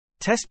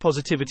Test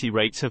positivity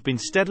rates have been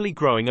steadily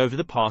growing over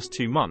the past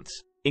 2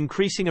 months,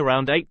 increasing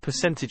around 8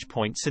 percentage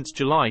points since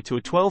July to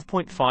a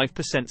 12.5%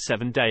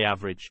 7-day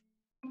average.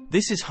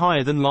 This is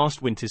higher than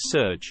last winter's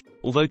surge,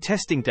 although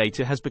testing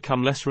data has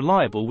become less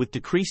reliable with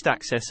decreased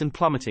access and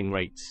plummeting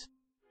rates.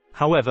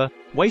 However,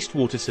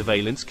 wastewater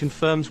surveillance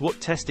confirms what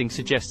testing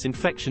suggests: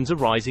 infections are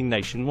rising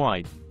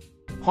nationwide.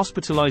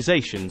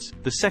 Hospitalizations,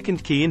 the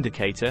second key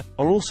indicator,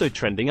 are also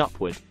trending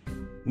upward.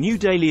 New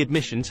daily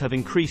admissions have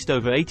increased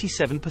over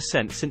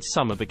 87% since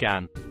summer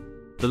began.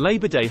 The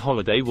Labor Day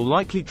holiday will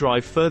likely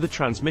drive further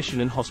transmission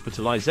and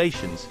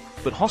hospitalizations,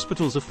 but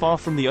hospitals are far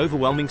from the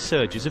overwhelming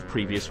surges of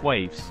previous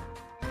waves.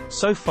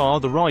 So far,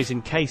 the rise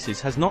in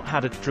cases has not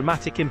had a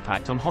dramatic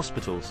impact on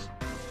hospitals.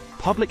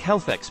 Public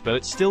health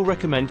experts still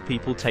recommend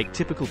people take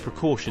typical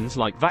precautions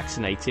like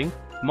vaccinating,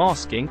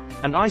 masking,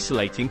 and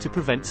isolating to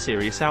prevent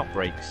serious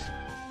outbreaks.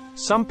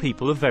 Some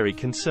people are very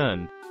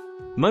concerned.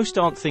 Most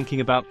aren't thinking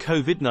about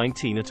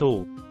COVID-19 at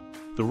all.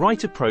 The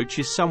right approach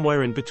is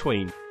somewhere in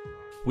between.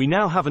 We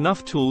now have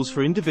enough tools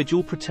for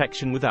individual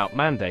protection without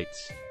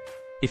mandates.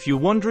 If you're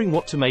wondering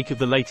what to make of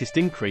the latest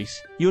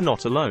increase, you're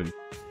not alone.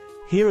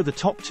 Here are the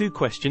top 2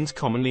 questions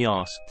commonly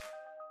asked.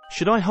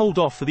 Should I hold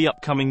off for the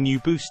upcoming new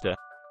booster?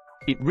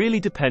 It really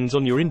depends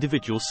on your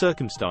individual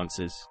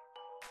circumstances.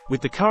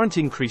 With the current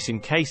increase in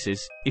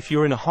cases, if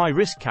you're in a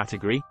high-risk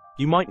category,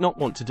 you might not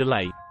want to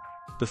delay.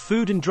 The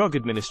Food and Drug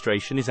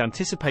Administration is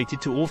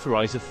anticipated to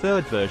authorize a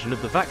third version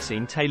of the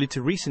vaccine tailored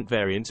to recent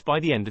variants by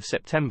the end of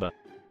September.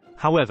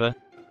 However,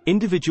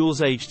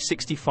 individuals aged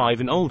 65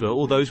 and older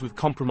or those with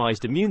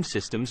compromised immune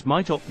systems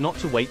might opt not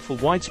to wait for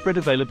widespread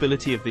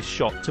availability of this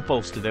shot to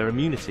bolster their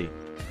immunity.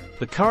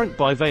 The current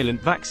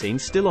bivalent vaccine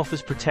still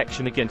offers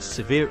protection against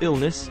severe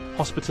illness,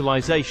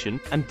 hospitalization,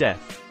 and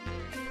death.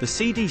 The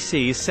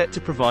CDC is set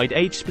to provide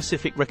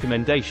age-specific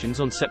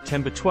recommendations on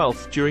September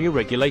 12 during a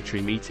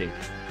regulatory meeting.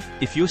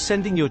 If you're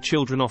sending your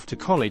children off to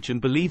college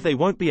and believe they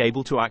won't be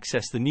able to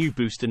access the new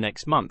booster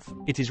next month,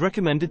 it is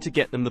recommended to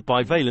get them the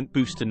bivalent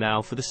booster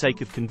now for the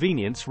sake of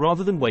convenience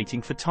rather than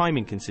waiting for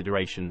timing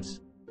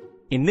considerations.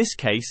 In this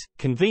case,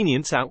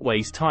 convenience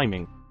outweighs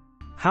timing.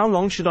 How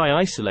long should I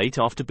isolate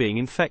after being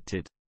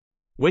infected?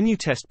 When you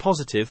test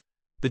positive,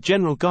 the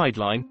general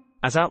guideline,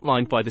 as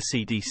outlined by the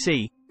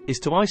CDC, is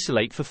to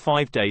isolate for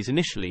 5 days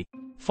initially,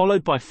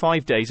 followed by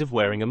 5 days of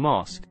wearing a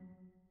mask.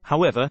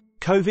 However,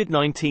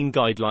 COVID-19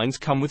 guidelines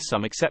come with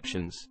some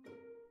exceptions.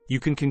 You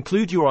can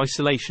conclude your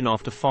isolation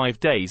after 5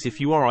 days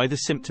if you are either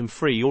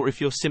symptom-free or if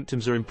your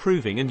symptoms are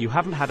improving and you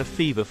haven't had a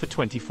fever for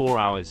 24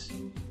 hours.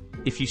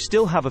 If you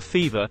still have a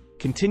fever,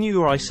 continue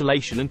your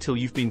isolation until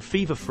you've been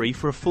fever-free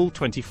for a full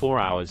 24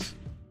 hours.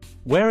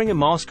 Wearing a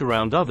mask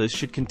around others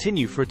should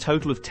continue for a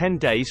total of 10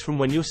 days from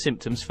when your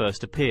symptoms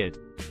first appeared.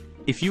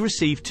 If you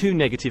receive 2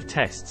 negative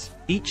tests,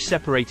 each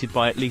separated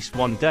by at least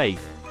 1 day,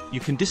 you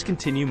can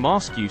discontinue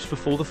mask use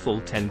before the full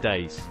 10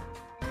 days.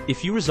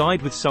 If you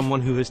reside with someone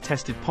who has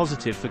tested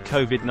positive for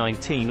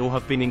COVID-19 or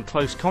have been in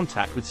close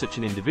contact with such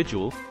an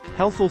individual,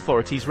 health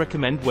authorities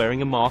recommend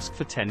wearing a mask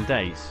for 10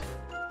 days.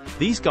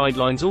 These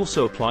guidelines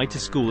also apply to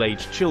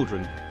school-aged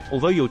children,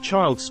 although your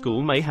child's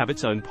school may have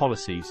its own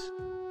policies.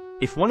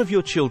 If one of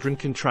your children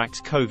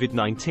contracts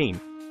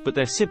COVID-19, but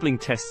their sibling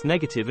tests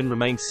negative and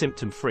remains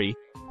symptom-free,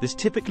 there's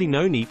typically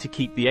no need to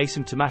keep the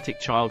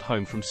asymptomatic child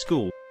home from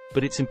school,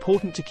 but it's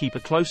important to keep a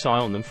close eye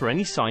on them for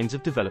any signs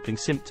of developing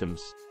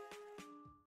symptoms.